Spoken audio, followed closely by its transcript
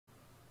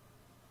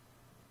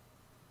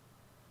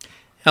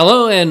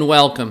Hello and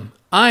welcome.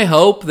 I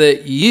hope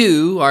that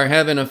you are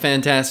having a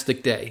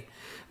fantastic day.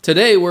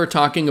 Today we're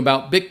talking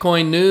about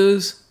Bitcoin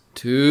news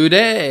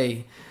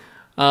today.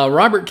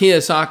 Robert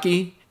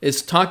Kiyosaki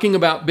is talking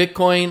about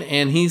Bitcoin,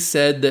 and he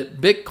said that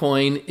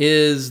Bitcoin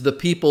is the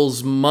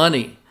people's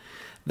money.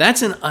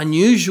 That's an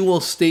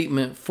unusual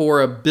statement for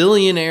a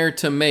billionaire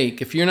to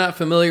make. If you're not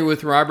familiar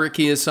with Robert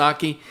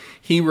Kiyosaki,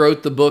 he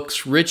wrote the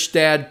books Rich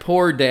Dad,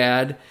 Poor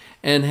Dad,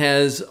 and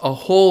has a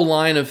whole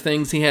line of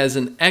things. He has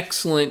an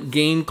excellent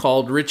game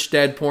called Rich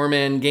Dad, Poor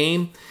Man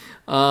game.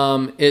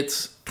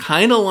 It's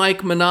kind of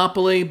like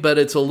Monopoly, but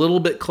it's a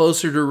little bit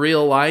closer to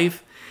real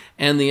life.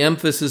 And the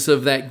emphasis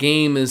of that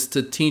game is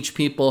to teach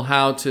people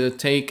how to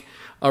take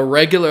a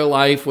regular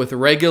life with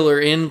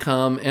regular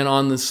income and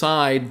on the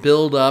side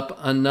build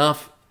up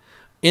enough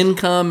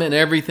income and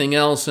everything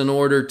else in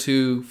order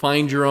to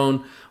find your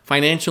own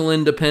financial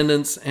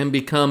independence and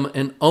become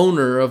an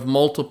owner of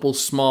multiple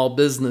small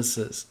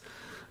businesses.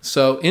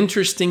 So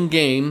interesting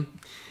game.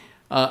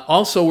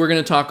 Also, we're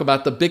going to talk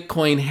about the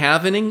Bitcoin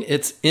halving.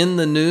 It's in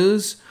the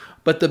news.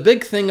 But the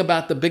big thing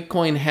about the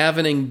Bitcoin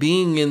halving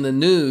being in the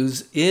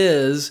news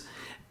is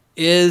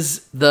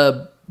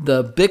the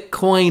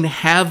Bitcoin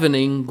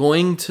halving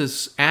going to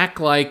act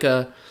like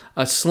a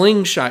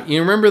slingshot.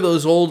 You remember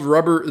those old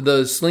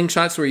the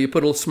slingshots where you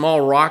put a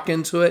small rock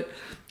into it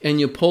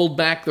and you pulled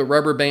back the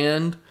rubber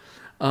band?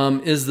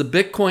 Is the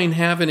Bitcoin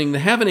halving. The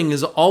halving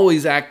has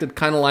always acted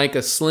kind of like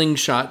a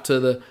slingshot to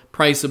the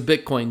price of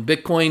Bitcoin.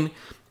 Bitcoin,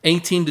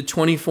 18 to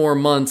 24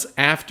 months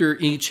after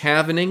each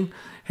halving,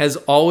 has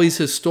always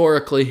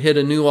historically hit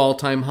a new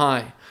all-time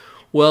high.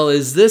 Well,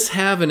 is this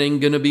halving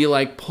going to be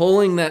like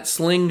pulling that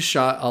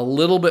slingshot a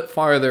little bit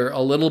farther,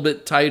 a little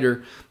bit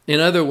tighter?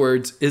 In other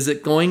words, is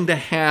it going to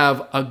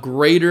have a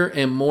greater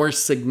and more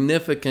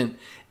significant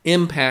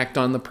impact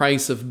on the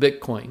price of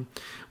Bitcoin?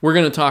 We're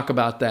going to talk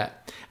about that.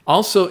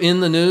 Also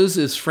in the news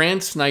is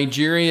France,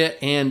 Nigeria,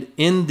 and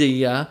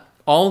India.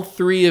 All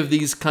three of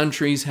these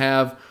countries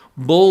have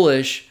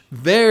bullish,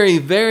 very,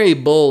 very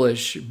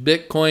bullish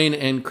Bitcoin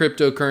and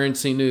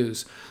cryptocurrency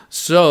news.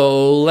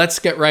 So let's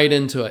get right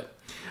into it.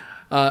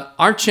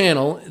 Our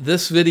channel,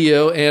 this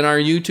video and our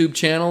YouTube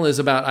channel is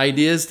about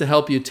ideas to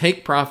help you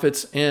take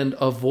profits and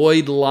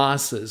avoid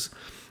losses.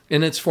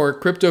 And it's for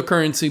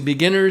cryptocurrency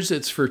beginners,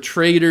 it's for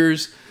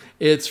traders,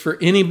 it's for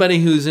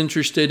anybody who's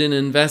interested in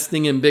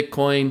investing in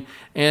Bitcoin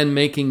and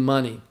making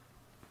money.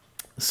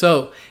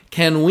 So,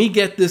 can we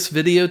get this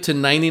video to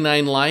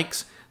 99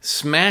 likes?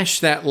 Smash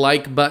that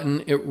like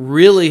button. It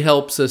really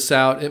helps us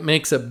out. It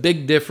makes a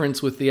big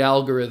difference with the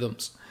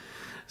algorithms.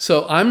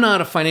 So, I'm not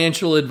a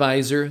financial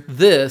advisor.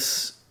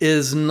 This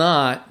is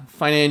not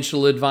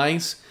financial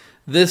advice.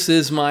 This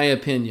is my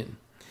opinion.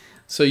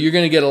 So you're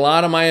going to get a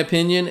lot of my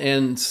opinion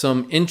and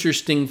some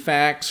interesting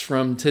facts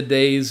from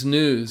today's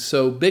news.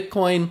 So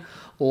Bitcoin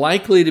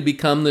likely to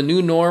become the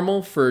new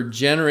normal for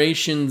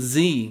Generation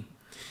Z.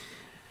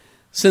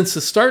 Since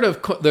the start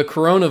of the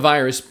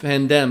coronavirus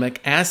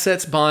pandemic,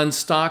 assets, bonds,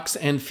 stocks,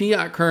 and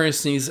fiat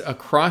currencies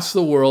across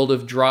the world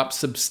have dropped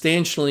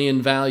substantially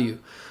in value.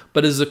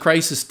 But as the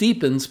crisis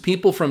deepens,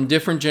 people from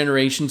different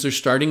generations are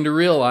starting to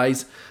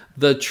realize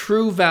the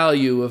true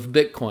value of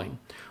Bitcoin.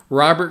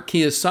 Robert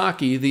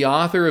Kiyosaki, the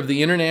author of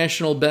the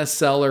international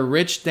bestseller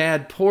Rich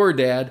Dad, Poor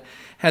Dad,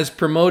 has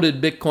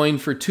promoted Bitcoin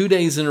for 2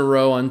 days in a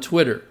row on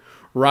Twitter.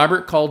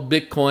 Robert called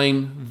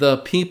Bitcoin the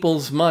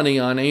people's money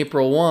on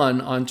April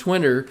 1 on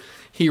Twitter.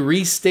 He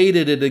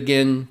restated it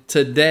again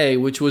today,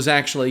 which was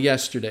actually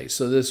yesterday.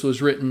 So this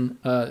was written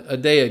a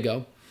day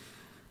ago.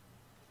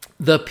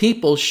 The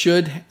people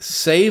should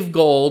save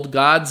gold,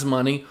 God's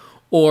money,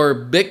 or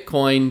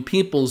Bitcoin,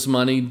 people's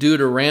money, due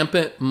to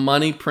rampant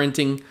money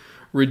printing,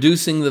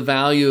 reducing the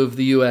value of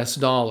the US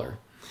dollar.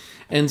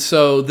 And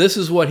so this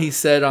is what he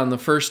said on the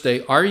first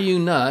day. Are you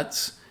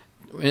nuts?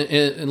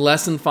 In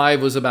lesson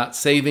 5 was about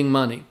saving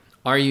money.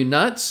 Are you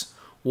nuts?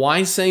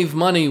 Why save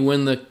money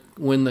when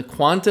the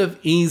quantitative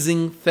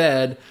easing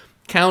Fed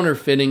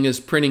counterfeiting is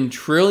printing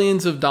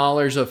trillions of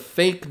dollars of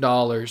fake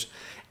dollars,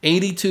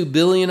 82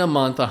 billion a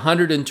month,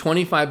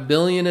 125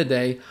 billion a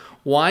day?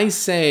 Why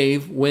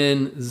save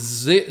when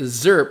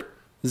ZIRP,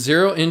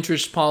 zero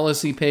interest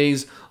policy,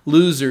 pays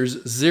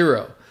losers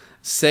zero?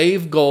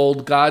 Save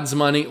gold, God's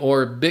money,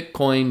 or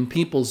Bitcoin,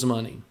 people's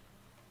money.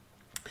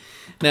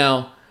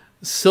 Now,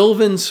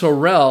 Sylvan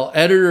Sorrell,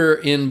 editor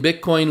in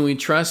Bitcoin We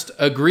Trust,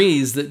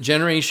 agrees that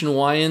Generation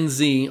Y and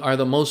Z are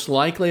the most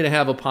likely to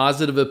have a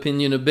positive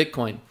opinion of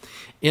Bitcoin.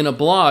 In a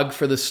blog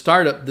for the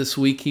Startup this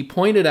week, he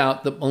pointed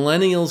out that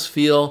millennials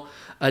feel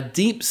a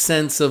deep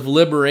sense of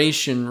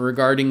liberation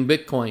regarding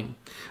Bitcoin.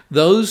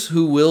 Those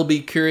who will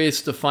be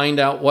curious to find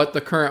out what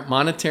the current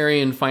monetary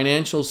and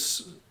financial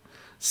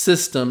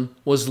system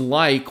was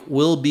like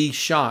will be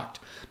shocked.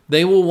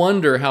 They will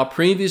wonder how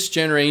previous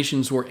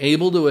generations were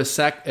able to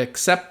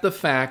accept the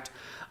fact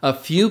a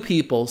few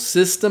people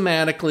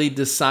systematically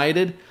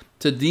decided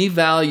to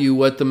devalue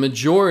what the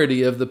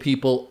majority of the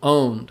people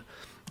owned.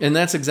 And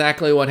that's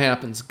exactly what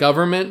happens.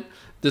 Government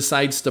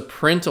decides to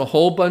print a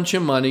whole bunch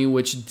of money,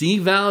 which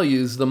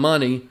devalues the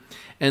money,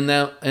 and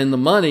the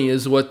money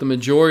is what the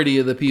majority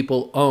of the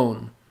people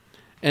own.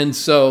 And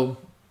so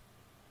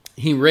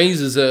he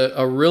raises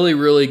a really,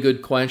 really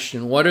good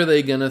question. What are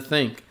they going to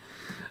think?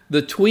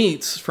 The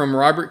tweets from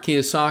Robert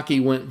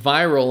Kiyosaki went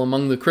viral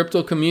among the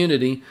crypto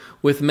community,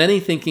 with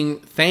many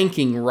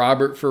thanking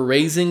Robert for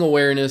raising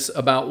awareness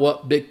about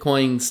what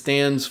Bitcoin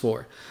stands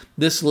for.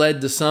 This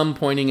led to some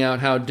pointing out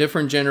how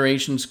different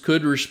generations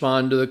could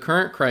respond to the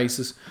current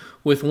crisis,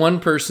 with one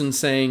person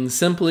saying,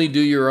 "Simply do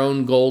your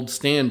own gold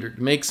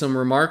standard. Make some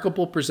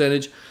remarkable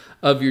percentage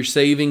of your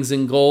savings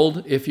in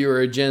gold. If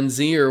you're a Gen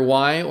Z or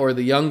Y or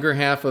the younger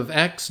half of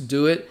X,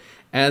 do it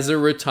as a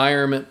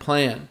retirement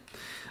plan."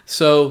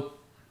 So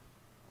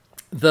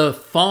the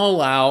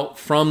fallout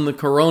from the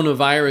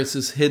coronavirus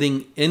is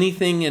hitting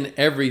anything and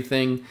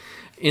everything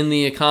in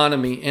the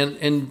economy.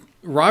 And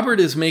Robert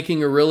is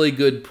making a really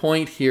good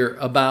point here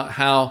about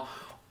how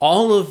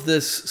all of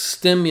this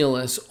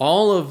stimulus,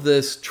 all of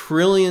this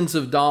trillions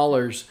of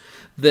dollars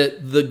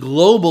that the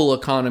global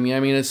economy,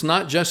 I mean, it's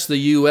not just the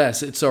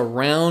US, it's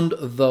around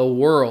the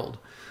world,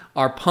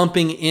 are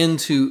pumping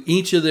into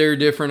each of their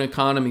different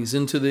economies,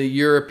 into the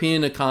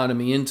European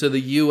economy, into the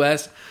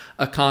US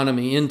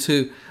economy,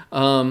 into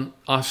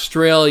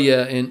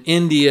Australia and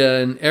India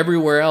and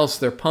everywhere else.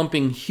 They're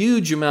pumping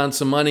huge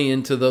amounts of money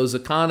into those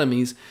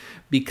economies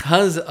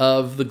because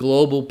of the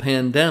global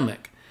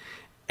pandemic.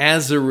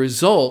 As a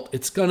result,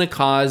 it's going to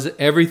cause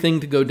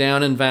everything to go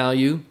down in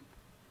value.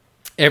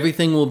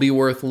 Everything will be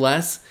worth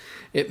less.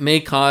 It may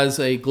cause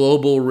a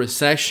global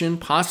recession,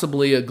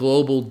 possibly a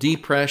global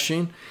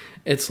depression.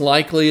 It's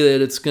likely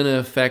that it's going to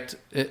affect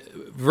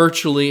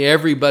virtually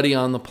everybody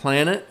on the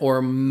planet,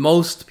 or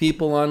most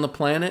people on the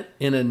planet,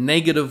 in a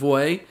negative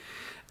way.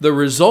 The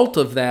result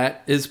of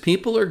that is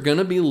people are going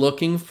to be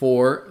looking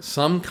for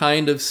some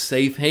kind of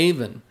safe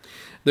haven.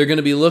 They're going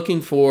to be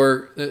looking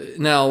for,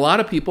 now a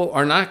lot of people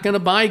are not going to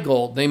buy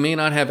gold. They may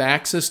not have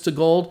access to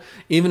gold.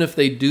 Even if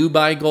they do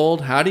buy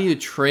gold, how do you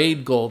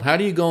trade gold? How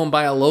do you go and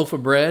buy a loaf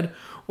of bread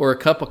or a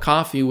cup of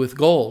coffee with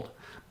gold?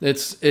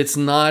 It's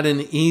not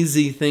an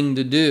easy thing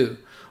to do.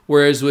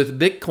 Whereas with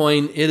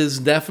Bitcoin, it is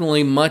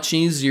definitely much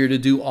easier to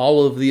do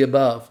all of the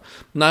above.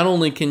 Not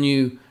only can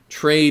you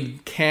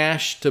trade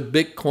cash to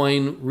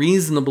Bitcoin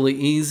reasonably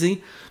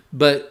easy,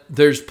 but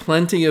there's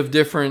plenty of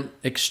different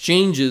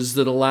exchanges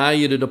that allow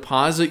you to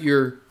deposit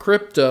your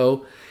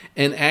crypto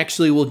and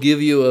actually will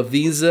give you a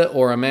Visa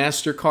or a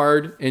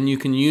MasterCard, and you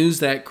can use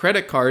that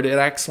credit card. It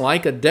acts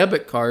like a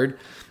debit card,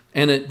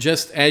 and it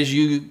just, as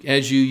you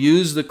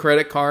use the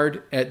credit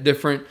card at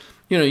different,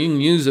 you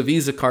can use a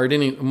Visa card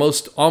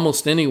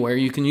almost anywhere.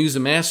 You can use a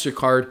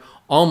MasterCard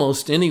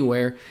almost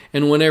anywhere,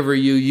 and whenever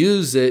you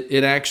use it,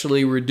 it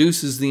actually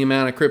reduces the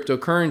amount of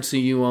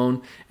cryptocurrency you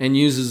own and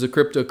uses the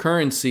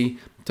cryptocurrency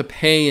to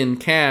pay in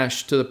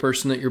cash to the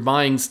person that you're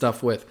buying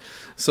stuff with.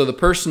 So the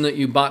person that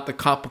you bought the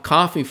cup of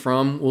coffee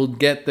from will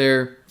get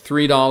their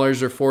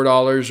 $3 or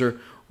 $4 or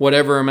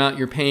whatever amount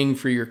you're paying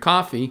for your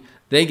coffee.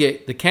 They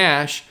get the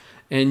cash,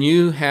 and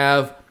you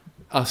have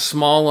a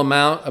small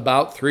amount,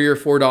 about $3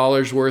 or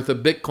 $4 worth of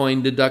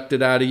Bitcoin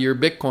deducted out of your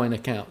Bitcoin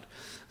account.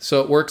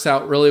 So it works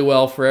out really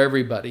well for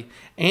everybody.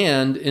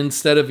 And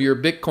instead of your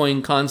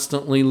Bitcoin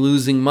constantly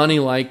losing money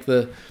like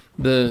the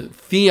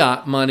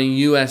fiat money,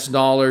 US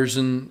dollars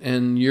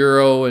and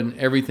euro and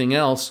everything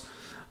else,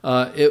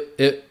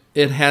 it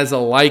has a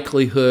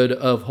likelihood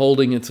of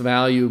holding its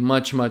value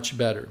much, much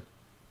better.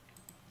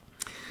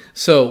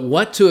 So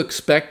what to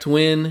expect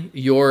when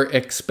you're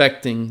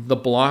expecting the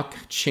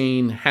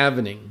blockchain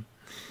halving?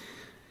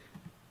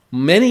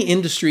 Many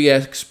industry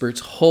experts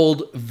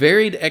hold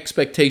varied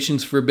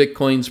expectations for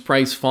Bitcoin's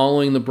price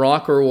following the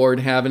block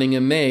reward halving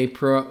in May,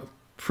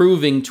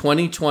 proving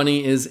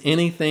 2020 is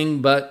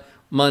anything but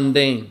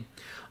mundane.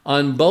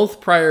 On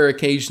both prior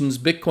occasions,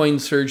 Bitcoin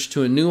surged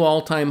to a new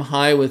all-time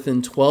high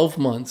within 12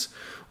 months,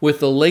 with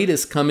the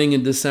latest coming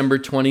in December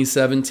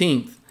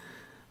 2017,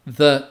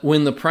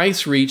 when the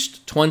price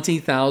reached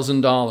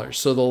 $20,000.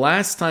 So the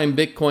last time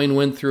Bitcoin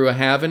went through a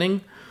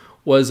halving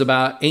was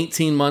about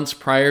 18 months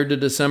prior to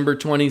December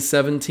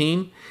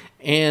 2017.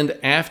 And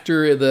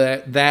after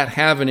that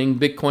halving,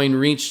 Bitcoin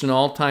reached an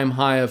all-time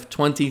high of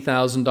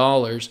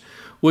 $20,000,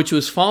 which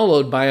was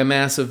followed by a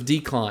massive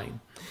decline.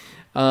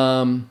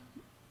 In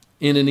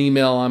an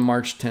email on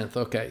March 10th.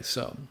 Okay,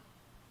 so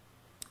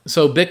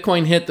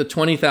Bitcoin hit the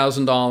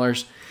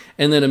 $20,000,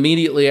 and then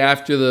immediately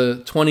after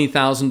the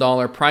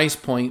 $20,000 price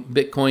point,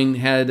 Bitcoin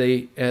had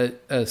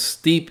a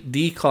steep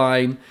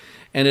decline,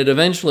 and it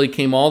eventually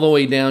came all the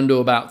way down to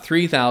about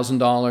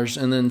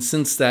 $3,000. And then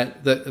since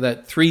that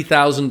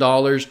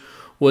 $3,000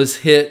 was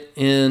hit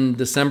in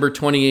December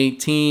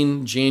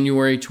 2018,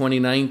 January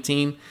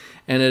 2019,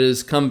 and it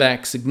has come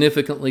back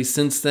significantly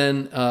since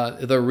then.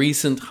 The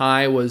recent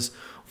high was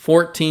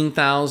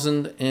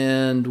 14,000,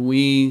 and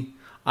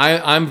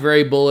I'm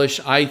very bullish.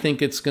 I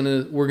think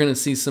we're gonna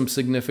see some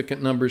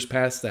significant numbers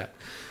past that.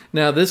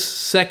 Now, this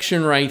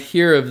section right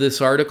here of this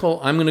article,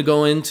 I'm going to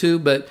go into,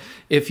 but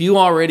if you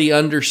already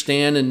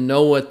understand and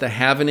know what the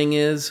halving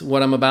is,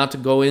 what I'm about to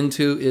go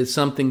into is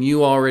something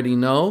you already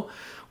know.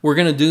 We're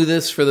going to do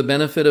this for the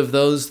benefit of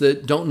those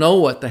that don't know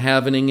what the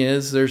halving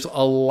is. There's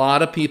a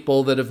lot of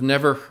people that have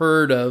never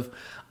heard of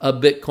a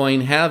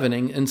Bitcoin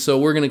halving, and so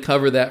we're going to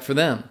cover that for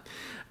them.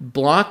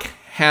 Block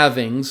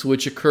halvings,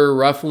 which occur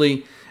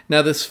roughly,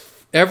 now this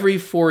every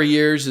 4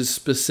 years is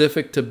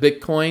specific to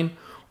Bitcoin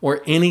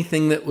or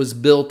anything that was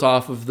built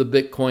off of the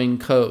Bitcoin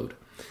code.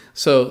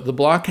 So the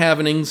block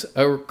halvings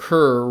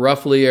occur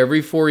roughly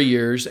every 4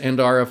 years and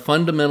are a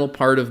fundamental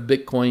part of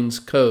Bitcoin's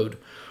code.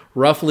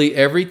 Roughly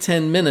every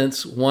 10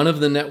 minutes, one of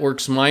the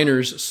network's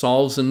miners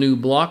solves a new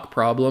block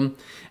problem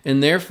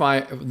and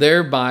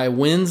thereby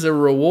wins a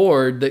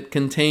reward that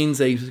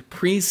contains a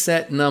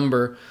preset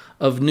number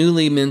of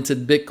newly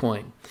minted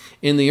Bitcoin.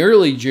 In the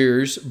early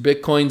years,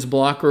 Bitcoin's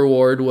block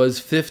reward was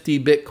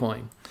 50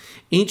 Bitcoin.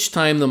 Each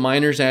time the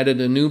miners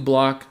added a new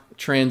block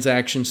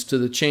transactions to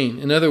the chain.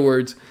 In other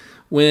words,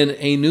 when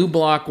a new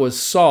block was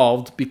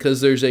solved,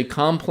 because there's a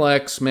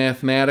complex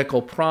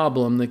mathematical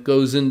problem that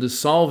goes into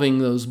solving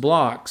those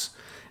blocks,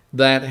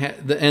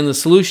 and the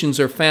solutions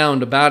are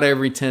found about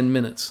every 10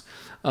 minutes.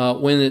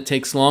 When it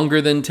takes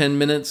longer than 10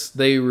 minutes,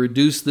 they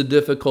reduce the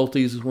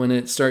difficulties. When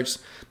it starts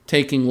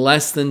taking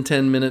less than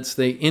 10 minutes,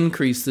 they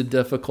increase the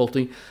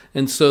difficulty.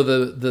 And so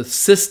the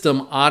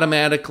system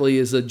automatically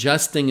is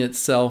adjusting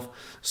itself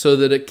so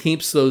that it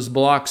keeps those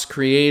blocks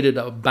created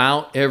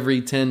about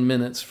every 10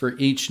 minutes for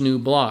each new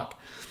block.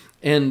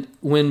 And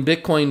when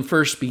Bitcoin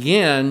first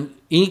began,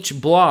 each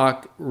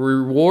block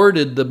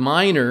rewarded the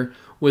miner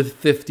with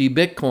 50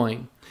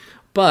 Bitcoin.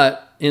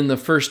 But in the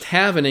first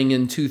halving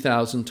in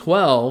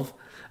 2012,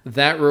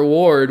 that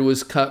reward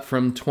was cut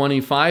from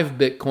 25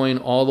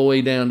 Bitcoin all the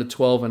way down to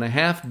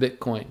 12.5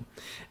 Bitcoin.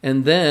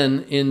 And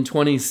then in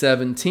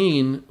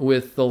 2017,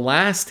 with the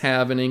last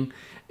halving,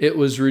 it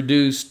was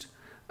reduced.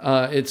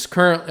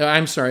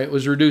 It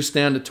was reduced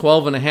down to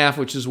 12.5,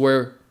 which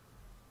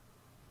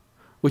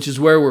is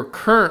where we're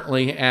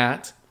currently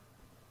at.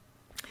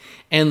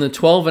 And the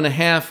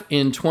 12.5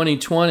 in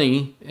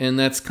 2020, and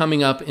that's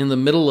coming up in the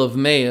middle of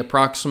May,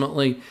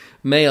 approximately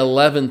May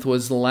 11th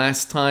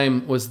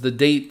was the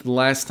date the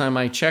last time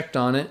I checked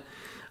on it.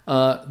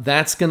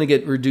 That's going to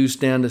get reduced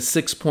down to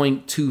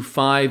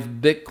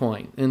 6.25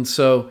 Bitcoin. And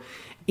so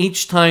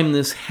each time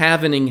this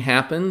halving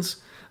happens,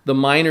 the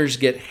miners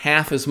get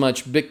half as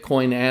much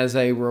Bitcoin as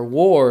a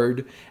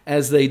reward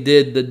as they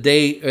did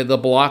the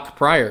block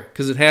prior,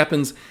 because it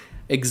happens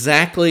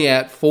exactly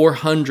at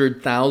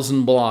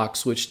 400,000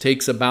 blocks, which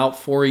takes about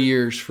 4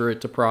 years for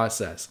it to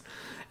process.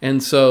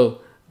 And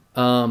so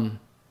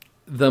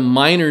the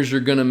miners are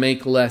going to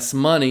make less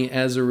money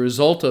as a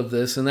result of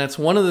this. And that's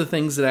one of the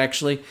things that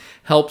actually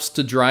helps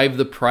to drive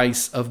the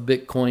price of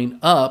Bitcoin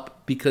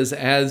up, because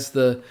as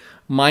the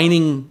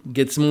mining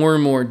gets more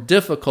and more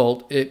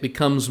difficult, it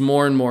becomes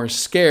more and more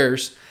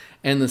scarce,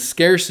 and the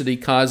scarcity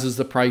causes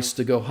the price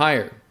to go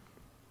higher.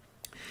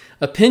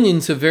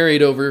 Opinions have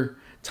varied over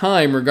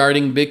time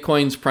regarding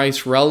Bitcoin's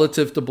price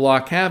relative to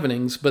block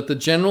halvings, but the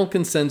general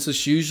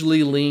consensus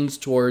usually leans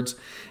towards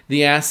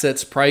the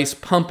asset's price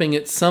pumping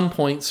at some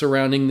point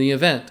surrounding the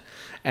event,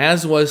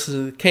 as was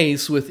the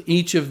case with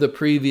each of the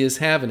previous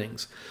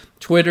halvings.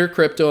 Twitter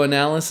crypto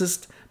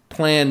analyst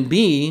Plan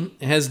B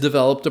has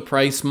developed a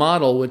price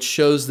model which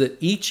shows that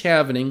each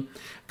halving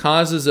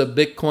causes a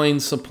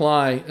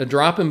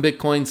drop in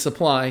Bitcoin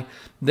supply,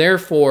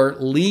 therefore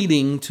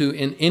leading to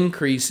an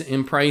increase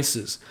in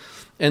prices.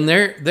 And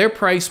their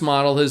price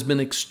model has been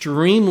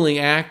extremely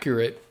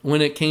accurate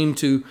when it came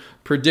to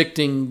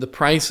predicting the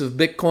price of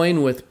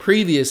Bitcoin with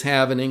previous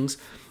halvings.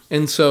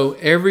 And so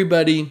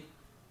everybody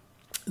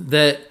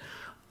that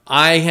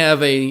I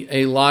have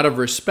a lot of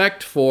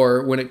respect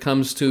for when it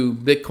comes to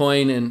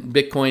Bitcoin and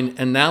Bitcoin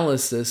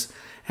analysis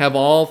have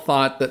all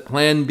thought that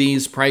Plan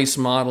B's price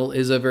model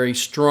is a very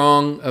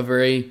strong,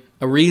 a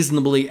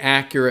reasonably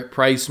accurate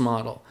price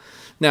model.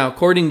 Now,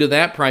 according to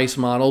that price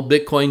model,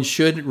 Bitcoin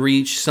should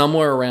reach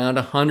somewhere around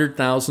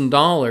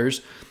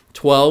 $100,000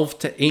 12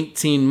 to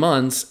 18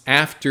 months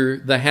after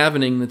the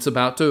halving that's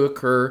about to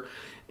occur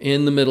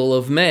in the middle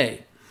of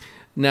May.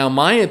 Now,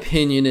 my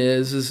opinion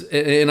is,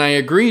 and I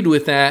agreed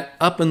with that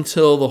up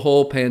until the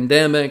whole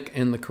pandemic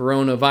and the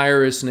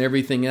coronavirus and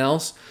everything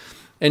else.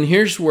 And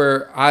here's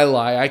where I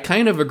lie. I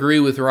kind of agree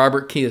with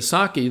Robert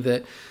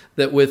Kiyosaki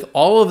that with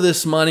all of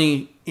this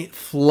money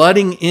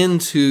flooding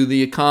into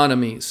the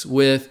economies,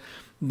 with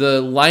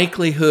the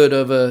likelihood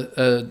of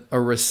a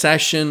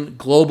recession,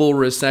 global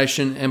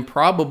recession, and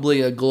probably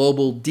a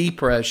global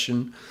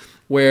depression,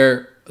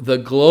 where the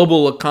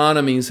global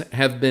economies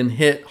have been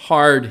hit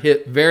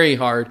very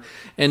hard.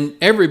 And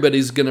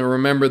everybody's going to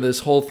remember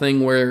this whole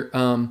thing where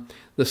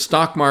the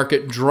stock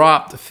market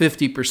dropped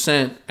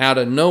 50% out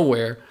of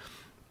nowhere,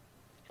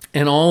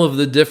 and all of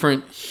the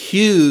different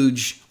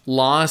huge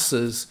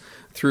losses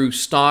through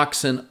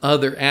stocks and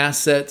other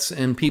assets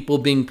and people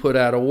being put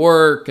out of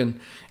work and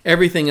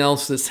everything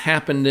else that's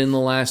happened in the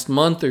last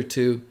month or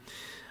two.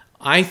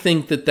 I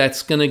think that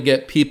that's going to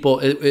get people,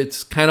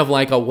 it's kind of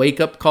like a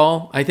wake-up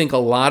call. I think a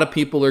lot of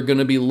people are going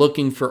to be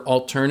looking for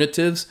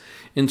alternatives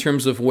in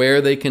terms of where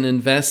they can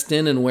invest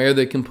in and where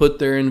they can put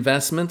their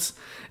investments.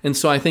 And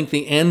so I think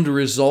the end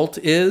result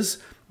is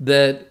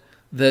that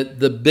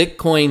the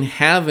Bitcoin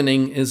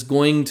halving is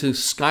going to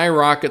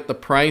skyrocket the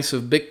price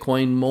of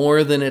Bitcoin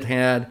more than it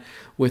had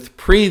with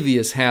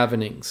previous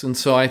halvings. And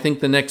so I think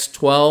the next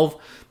 12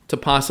 to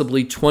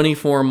possibly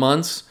 24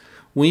 months,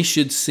 we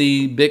should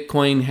see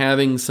Bitcoin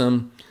having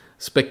some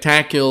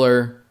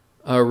spectacular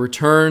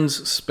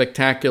returns,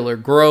 spectacular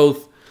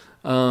growth,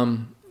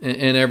 and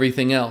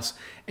everything else.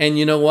 And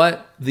you know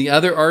what? The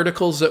other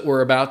articles that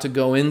we're about to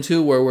go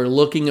into, where we're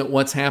looking at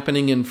what's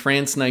happening in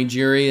France,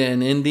 Nigeria,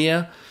 and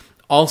India,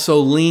 also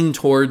lean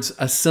towards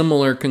a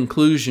similar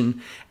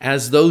conclusion,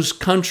 as those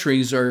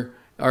countries are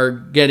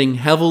getting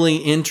heavily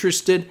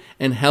interested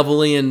and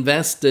heavily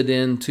invested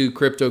into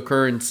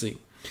cryptocurrency.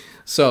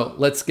 So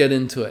let's get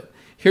into it.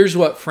 Here's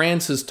what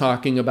France is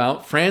talking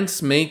about.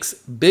 France makes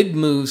big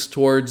moves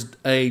towards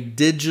a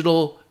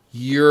digital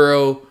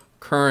euro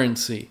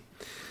currency.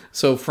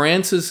 So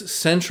France's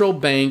central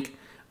bank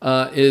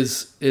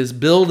is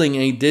building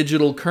a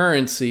digital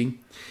currency,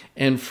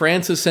 and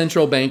France's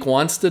central bank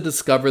wants to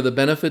discover the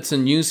benefits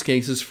and use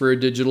cases for a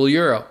digital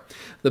euro.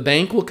 The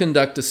bank will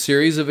conduct a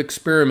series of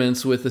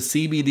experiments with the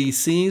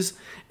CBDCs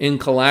in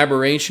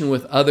collaboration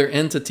with other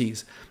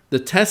entities. The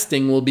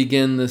testing will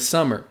begin this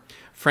summer.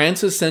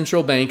 France's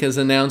central bank has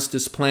announced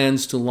its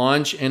plans to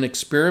launch an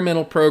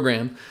experimental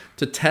program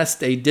to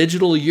test a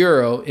digital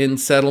euro in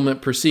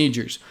settlement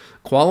procedures.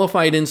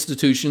 Qualified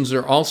institutions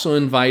are also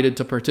invited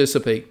to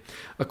participate.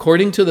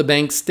 According to the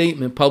bank's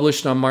statement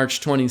published on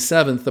March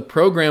 27th, the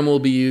program will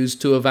be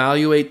used to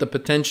evaluate the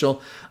potential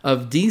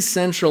of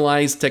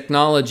decentralized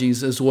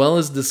technologies as well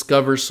as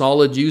discover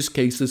solid use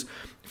cases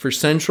for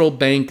central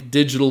bank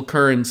digital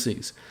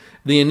currencies.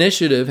 The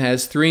initiative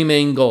has three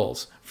main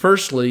goals.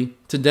 Firstly,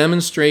 to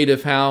demonstrate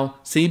how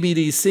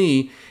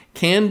CBDC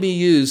can be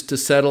used to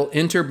settle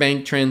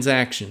interbank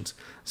transactions.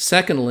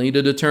 Secondly,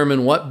 to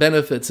determine what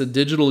benefits a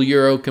digital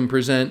euro can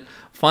present.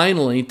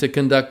 Finally, to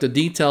conduct a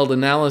detailed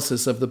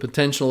analysis of the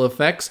potential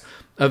effects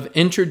of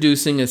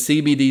introducing a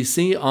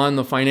CBDC on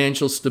the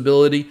financial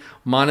stability,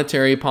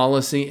 monetary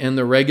policy, and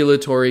the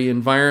regulatory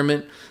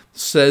environment,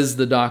 says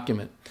the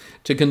document.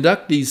 To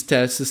conduct these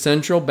tests, the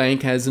central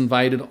bank has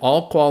invited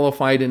all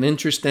qualified and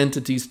interest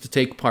entities to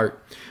take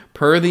part.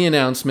 Per the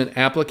announcement,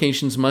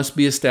 applications must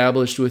be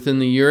established within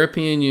the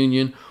European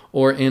Union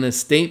or in a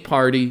state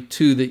party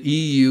to the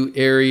EU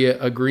area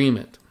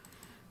agreement.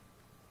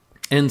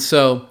 And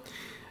so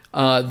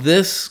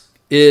this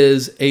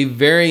is a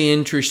very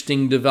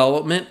interesting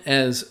development,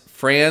 as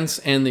France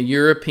and the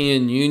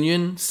European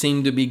Union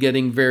seem to be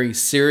getting very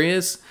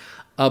serious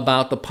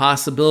about the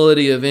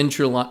possibility of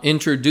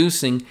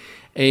introducing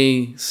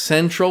a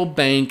central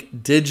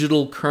bank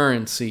digital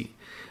currency.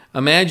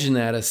 Imagine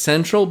that, a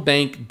central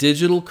bank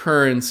digital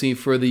currency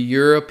for the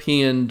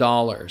European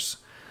dollars.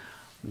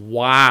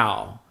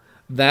 Wow.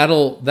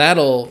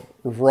 That'll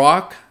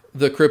rock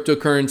the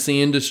cryptocurrency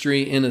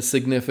industry in a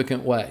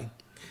significant way.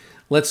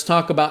 Let's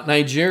talk about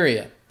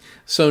Nigeria.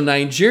 So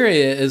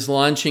Nigeria is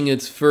launching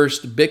its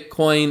first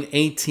Bitcoin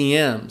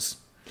ATMs.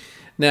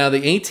 Now,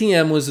 the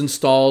ATM was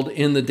installed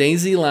in the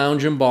Daisy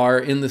Lounge and Bar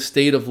in the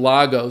state of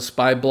Lagos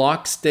by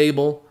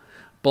Blockstale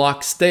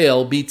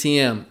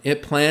BTM.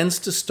 It plans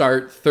to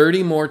start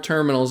 30 more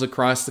terminals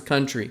across the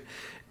country.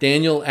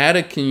 Daniel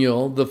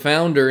Adekunle, the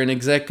founder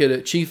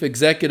and chief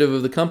executive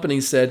of the company,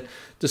 said,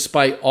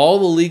 despite all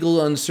the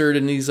legal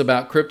uncertainties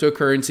about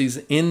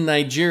cryptocurrencies in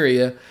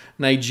Nigeria,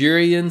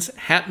 Nigerians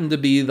happen to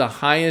be the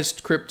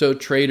highest crypto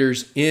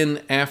traders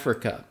in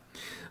Africa.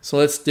 So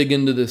let's dig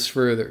into this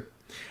further.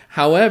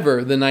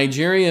 However, the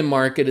Nigerian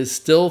market is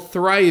still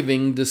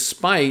thriving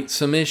despite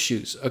some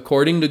issues.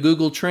 According to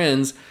Google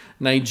Trends,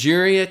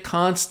 Nigeria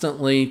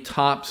constantly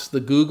tops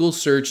the Google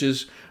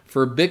searches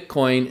for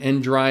Bitcoin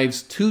and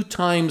drives 2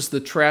 times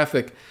the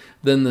traffic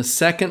than the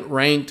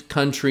second-ranked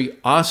country,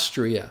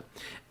 Austria.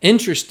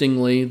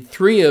 Interestingly,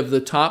 3 of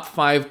the top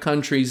 5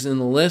 countries in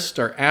the list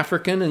are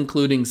African,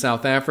 including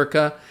South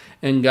Africa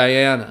and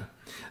Guyana.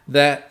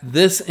 That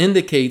this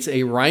indicates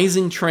a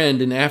rising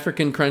trend in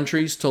African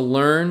countries to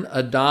learn,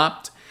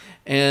 adopt,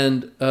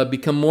 and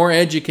become more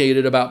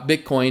educated about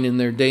Bitcoin in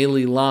their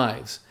daily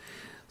lives.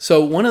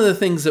 So one of the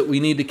things that we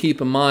need to keep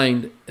in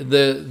mind,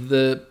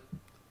 there's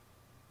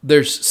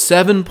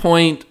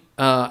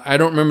I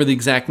don't remember the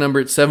exact number,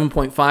 it's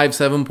 7.5,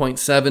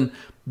 7.7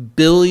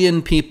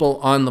 billion people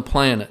on the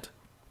planet.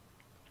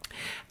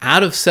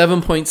 Out of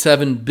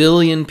 7.7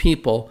 billion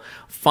people,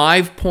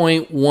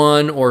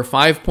 5.1 or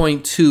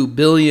 5.2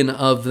 billion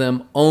of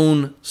them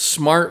own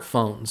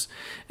smartphones.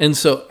 And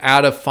so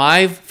out of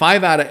five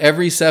out of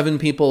every 7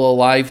 people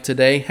alive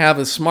today have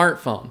a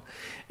smartphone.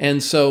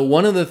 And so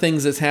one of the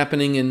things that's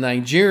happening in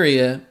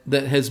Nigeria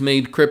that has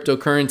made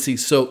cryptocurrency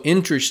so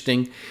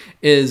interesting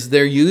is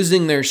they're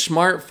using their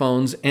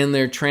smartphones and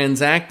they're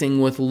transacting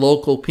with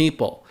local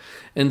people.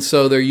 And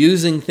so they're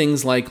using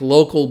things like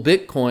local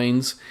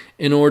Bitcoins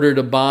in order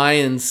to buy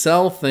and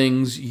sell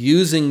things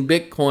using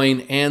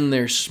Bitcoin and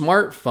their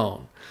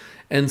smartphone.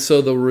 And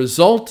so the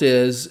result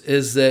is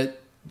that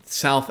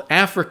South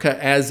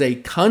Africa as a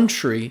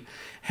country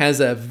has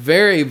a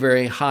very,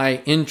 very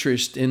high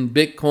interest in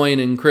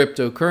Bitcoin and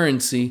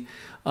cryptocurrency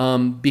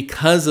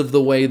because of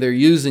the way they're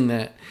using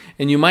that.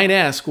 And you might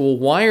ask, well,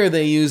 why are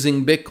they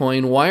using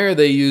Bitcoin? Why are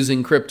they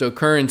using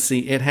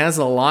cryptocurrency? It has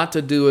a lot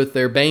to do with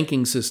their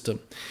banking system.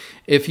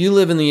 If you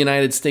live in the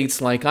United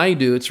States like I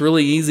do, it's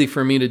really easy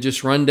for me to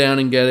just run down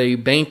and get a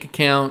bank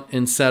account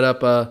and set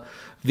up a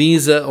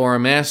Visa or a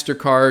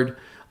MasterCard.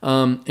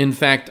 In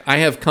fact, I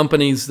have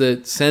companies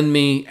that send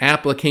me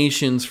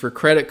applications for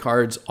credit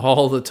cards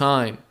all the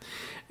time,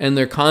 and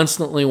they're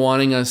constantly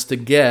wanting us to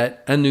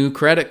get a new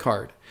credit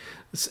card.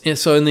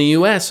 So in the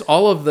US,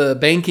 all of the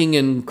banking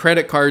and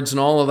credit cards and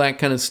all of that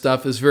kind of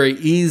stuff is very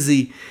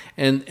easy,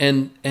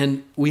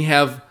 and we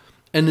have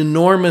an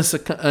enormous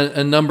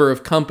a number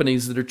of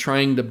companies that are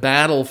trying to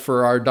battle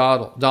for our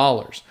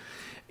dollars.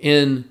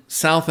 In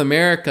South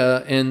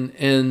America and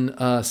in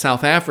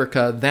South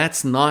Africa,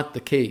 that's not the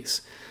case.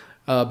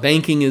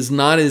 Banking is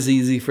not as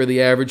easy for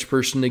the average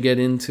person to get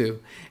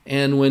into.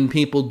 And when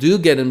people do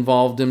get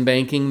involved in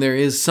banking, there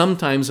is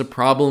sometimes a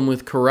problem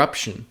with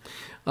corruption.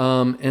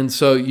 And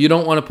so you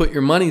don't want to put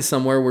your money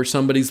somewhere where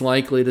somebody's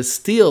likely to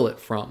steal it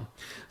from.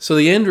 So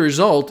the end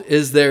result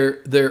is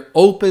they're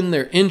open,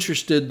 they're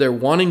interested, they're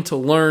wanting to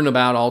learn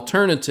about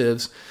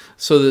alternatives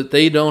so that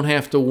they don't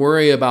have to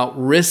worry about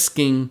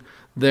risking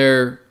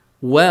their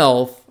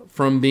wealth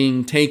from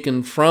being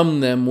taken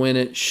from them when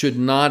it should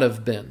not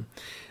have been.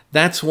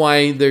 That's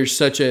why there's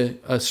such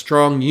a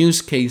strong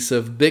use case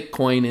of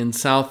Bitcoin in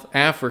South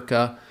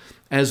Africa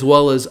as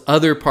well as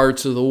other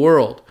parts of the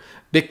world.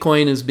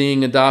 Bitcoin is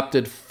being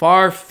adopted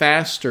far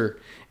faster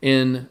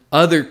in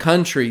other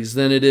countries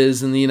than it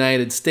is in the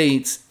United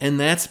States, and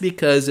that's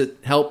because it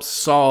helps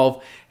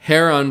solve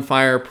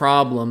hair-on-fire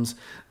problems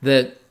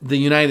that the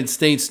United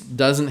States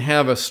doesn't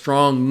have a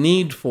strong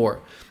need for.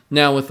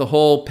 Now, with the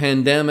whole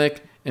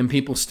pandemic and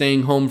people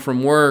staying home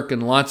from work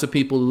and lots of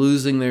people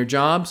losing their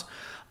jobs,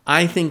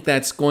 I think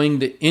that's going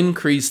to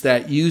increase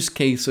that use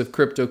case of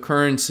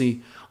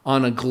cryptocurrency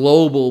on a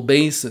global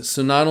basis.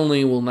 So not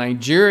only will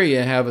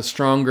Nigeria have a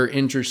stronger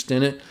interest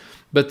in it,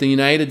 but the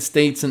United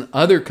States and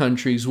other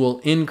countries will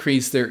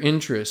increase their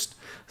interest,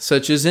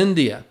 such as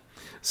India.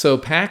 So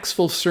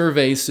Paxful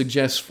survey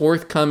suggests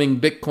forthcoming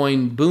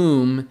Bitcoin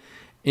boom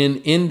in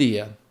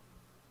India.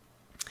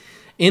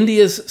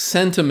 India's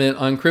sentiment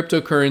on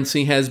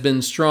cryptocurrency has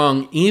been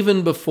strong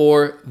even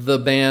before the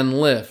ban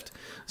lift.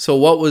 So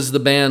what was the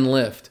ban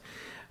lift?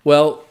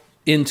 Well,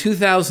 in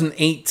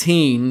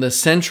 2018, the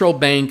Central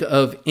Bank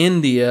of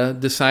India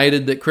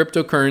decided that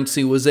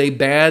cryptocurrency was a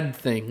bad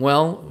thing.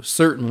 Well,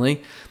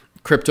 certainly,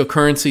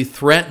 cryptocurrency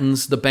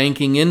threatens the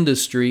banking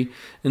industry,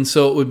 and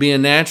so it would be a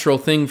natural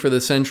thing for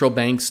the central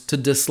banks to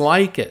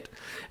dislike it.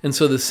 And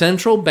so the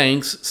central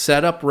banks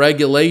set up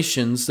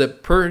regulations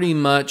that pretty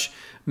much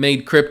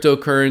made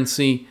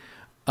cryptocurrency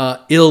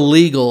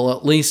illegal,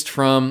 at least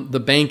from the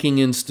banking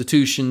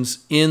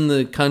institutions in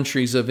the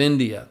countries of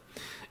India,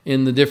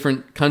 in the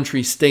different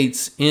country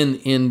states in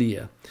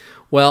India.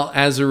 Well,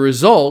 as a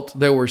result,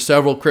 there were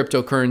several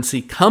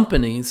cryptocurrency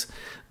companies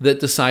that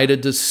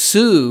decided to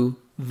sue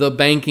the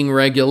banking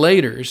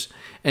regulators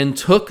and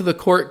took the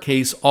court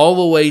case all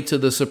the way to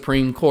the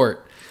Supreme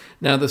Court.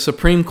 Now, the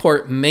Supreme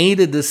Court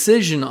made a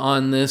decision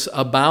on this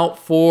about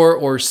 4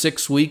 or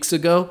 6 weeks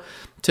ago.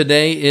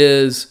 Today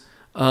is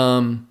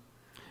April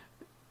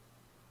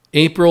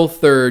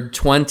 3rd,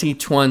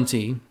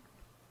 2020.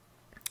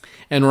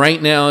 And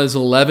right now is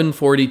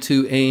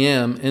 11:42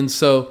 a.m. And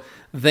so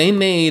they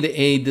made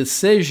a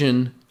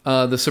decision,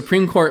 the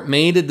Supreme Court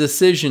made a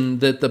decision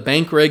that the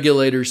bank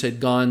regulators had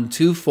gone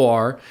too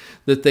far,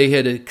 that they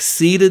had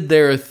exceeded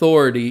their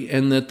authority,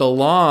 and that the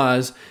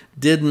laws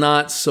did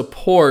not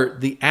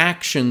support the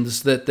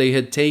actions that they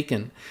had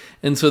taken.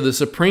 And so the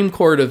Supreme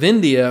Court of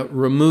India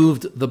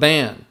removed the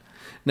ban.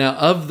 Now,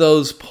 of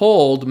those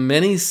polled,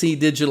 many see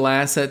digital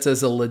assets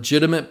as a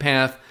legitimate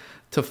path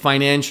to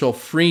financial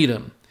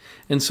freedom.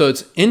 And so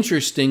it's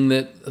interesting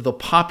that the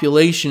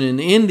population in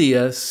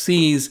India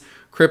sees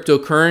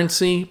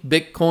cryptocurrency,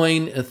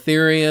 Bitcoin,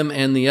 Ethereum,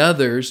 and the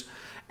others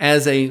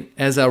as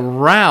a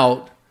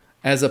route,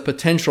 as a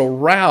potential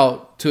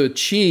route to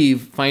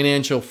achieve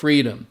financial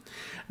freedom.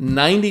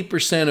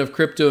 90% of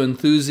crypto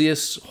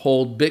enthusiasts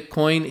hold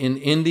Bitcoin in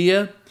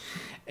India,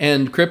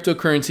 and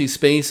cryptocurrency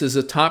space is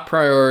a top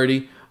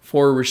priority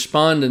for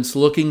respondents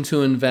looking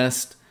to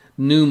invest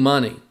new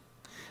money.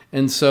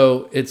 And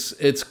so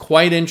it's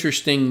quite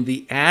interesting.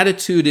 The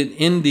attitude in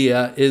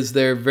India is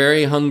they're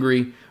very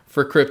hungry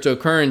for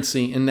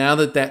cryptocurrency. And now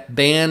that that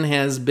ban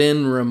has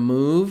been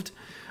removed,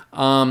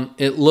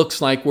 it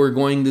looks like we're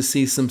going to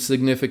see some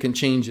significant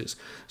changes.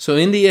 So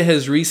India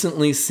has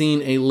recently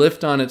seen a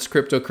lift on its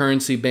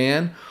cryptocurrency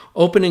ban,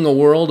 opening a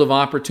world of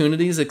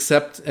opportunities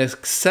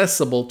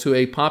accessible to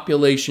a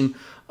population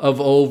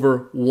of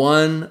over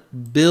 1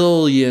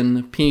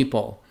 billion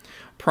people.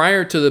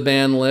 Prior to the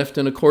ban lift,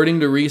 and according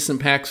to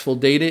recent Paxful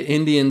data,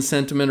 Indian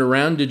sentiment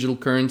around digital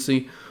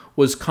currency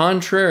was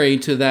contrary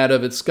to that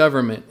of its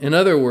government. In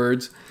other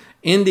words,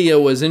 India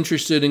was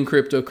interested in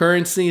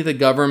cryptocurrency, the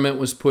government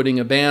was putting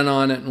a ban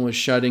on it and was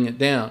shutting it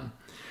down.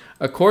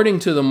 According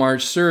to the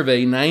March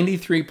survey,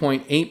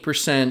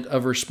 93.8%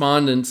 of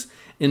respondents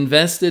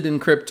invested in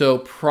crypto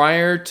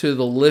prior to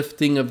the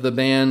lifting of the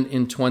ban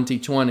in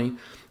 2020,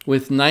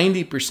 with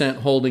 90%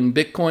 holding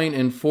Bitcoin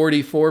and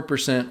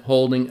 44%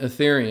 holding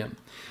Ethereum.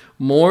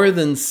 More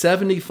than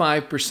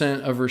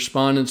 75% of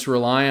respondents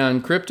rely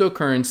on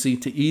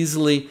cryptocurrency to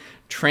easily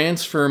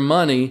transfer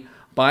money,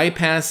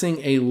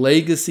 bypassing a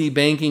legacy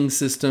banking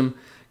system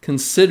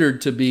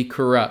considered to be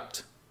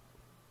corrupt.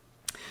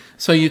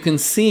 So you can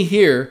see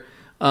here,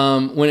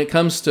 when it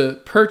comes to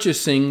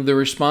purchasing, the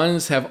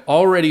respondents have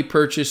already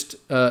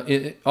invested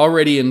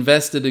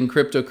in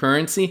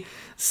cryptocurrency.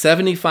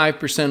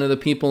 75% of the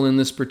people in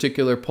this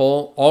particular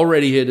poll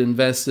already had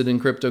invested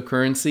in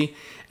cryptocurrency,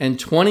 and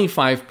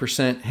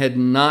 25% had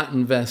not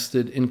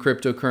invested in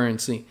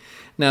cryptocurrency.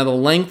 Now, the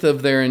length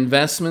of their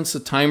investments, the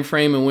time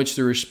frame in which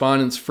the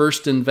respondents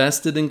first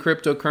invested in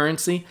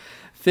cryptocurrency,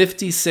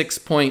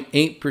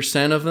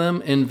 56.8% of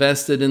them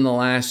invested in the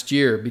last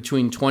year,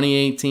 between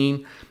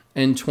 2018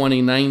 and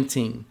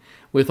 2019,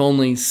 with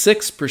only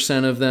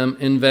 6% of them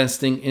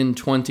investing in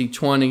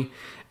 2020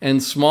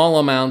 and small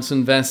amounts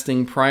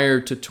investing prior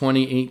to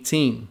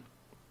 2018.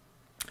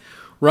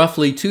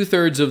 Roughly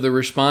 2/3 of the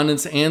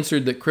respondents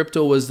answered that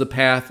crypto was the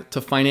path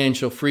to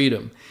financial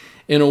freedom.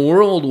 In a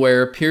world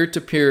where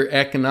peer-to-peer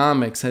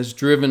economics has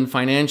driven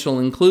financial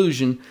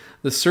inclusion,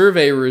 the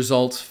survey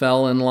results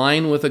fell in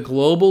line with a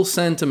global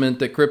sentiment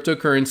that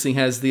cryptocurrency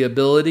has the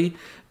ability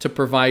to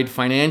provide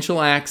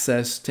financial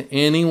access to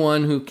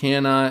anyone who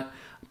cannot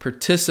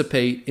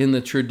participate in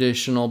the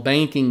traditional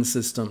banking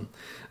system.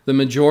 The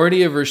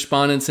majority of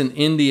respondents in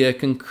India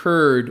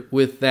concurred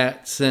with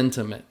that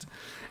sentiment.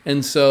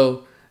 And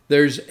so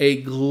there's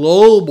a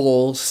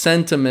global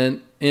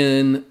sentiment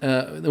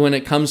when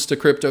it comes to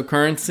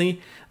cryptocurrency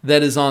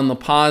that is on the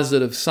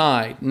positive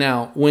side.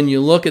 Now, when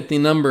you look at the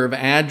number of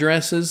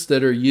addresses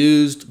that are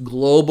used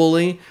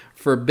globally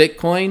for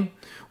Bitcoin,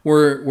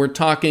 we're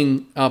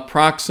talking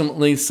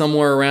approximately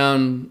somewhere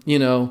around,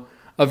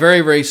 a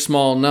very, very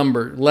small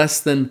number. Less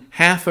than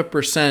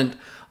 0.5%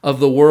 of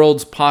the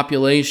world's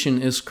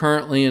population is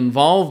currently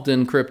involved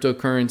in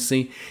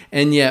cryptocurrency,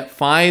 and yet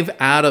 5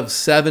 out of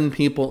 7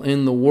 people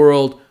in the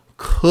world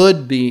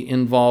could be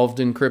involved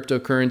in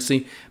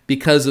cryptocurrency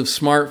because of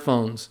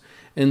smartphones.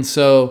 And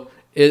so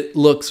it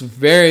looks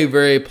very,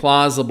 very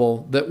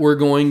plausible that we're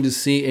going to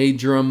see a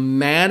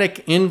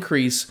dramatic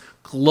increase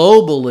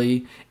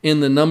globally in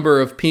the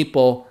number of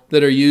people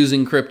that are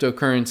using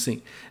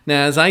cryptocurrency.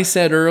 Now, as I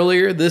said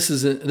earlier, this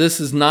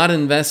is not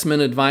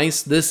investment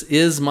advice. This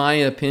is my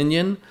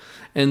opinion.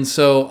 And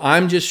so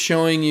I'm just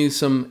showing you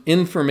some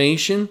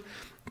information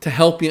to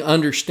help you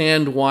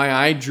understand why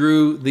I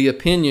drew the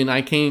opinion.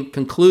 I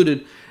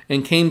concluded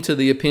and came to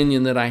the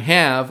opinion that I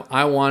have.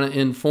 I want to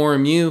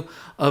inform you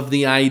of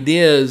the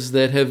ideas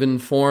that have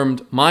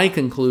informed my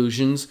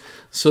conclusions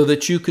so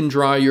that you can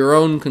draw your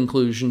own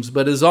conclusions.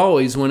 But as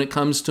always, when it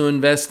comes to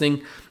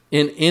investing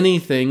in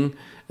anything,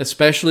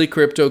 especially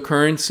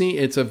cryptocurrency,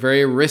 it's a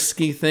very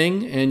risky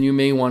thing, and you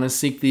may want to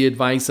seek the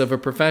advice of a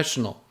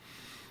professional.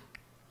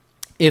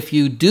 If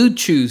you do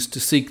choose to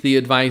seek the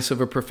advice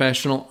of a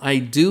professional, I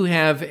do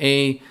have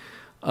a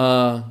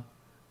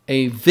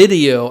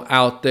video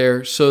out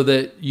there so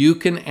that you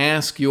can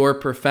ask your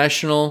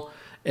professional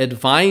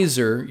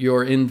advisor,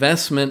 your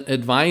investment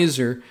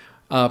advisor,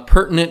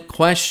 pertinent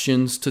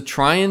questions to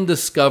try and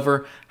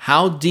discover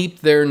how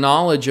deep their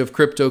knowledge of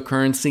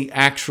cryptocurrency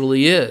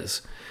actually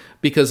is.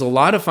 Because a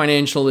lot of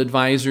financial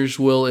advisors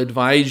will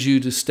advise you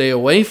to stay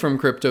away from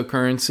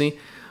cryptocurrency,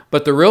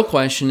 but the real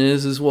question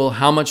is, well,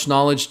 how much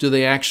knowledge do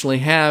they actually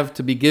have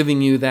to be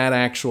giving you that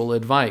actual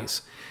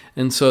advice?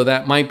 And so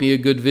that might be a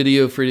good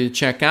video for you to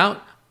check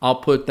out. I'll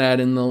put that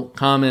in the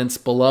comments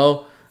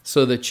below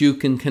so that you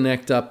can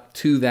connect up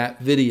to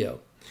that video.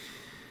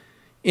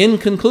 In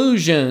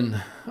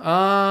conclusion,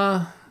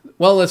 well,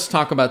 let's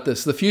talk about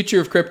this. The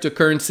future of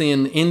cryptocurrency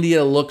in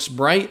India looks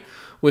bright,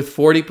 with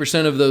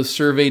 40% of those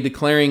surveyed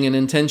declaring an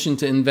intention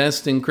to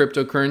invest in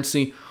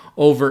cryptocurrency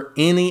over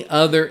any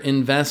other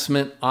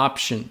investment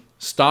option.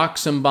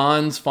 Stocks and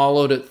bonds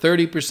followed at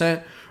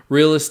 30%,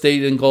 real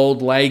estate and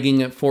gold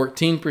lagging at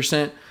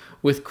 14%.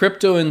 With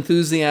crypto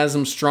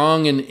enthusiasm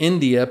strong in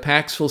India,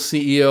 Paxful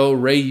CEO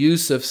Ray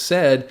Youssef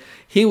said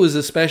he was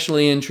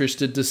especially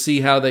interested to see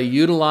how they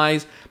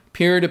utilize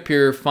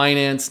peer-to-peer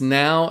finance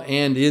now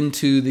and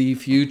into the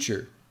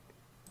future.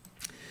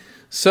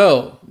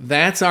 So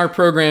that's our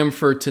program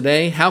for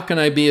today. How can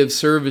I be of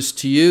service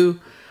to you?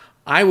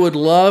 I would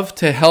love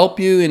to help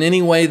you in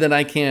any way that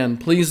I can.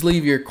 Please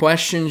leave your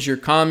questions, your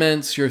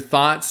comments, your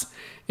thoughts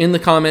in the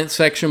comment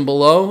section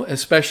below,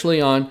 especially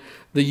on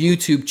the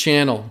YouTube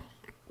channel.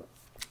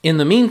 In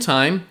the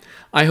meantime,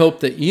 I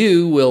hope that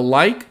you will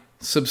like,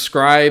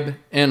 subscribe,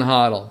 and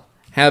hodl.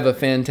 Have a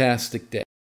fantastic day.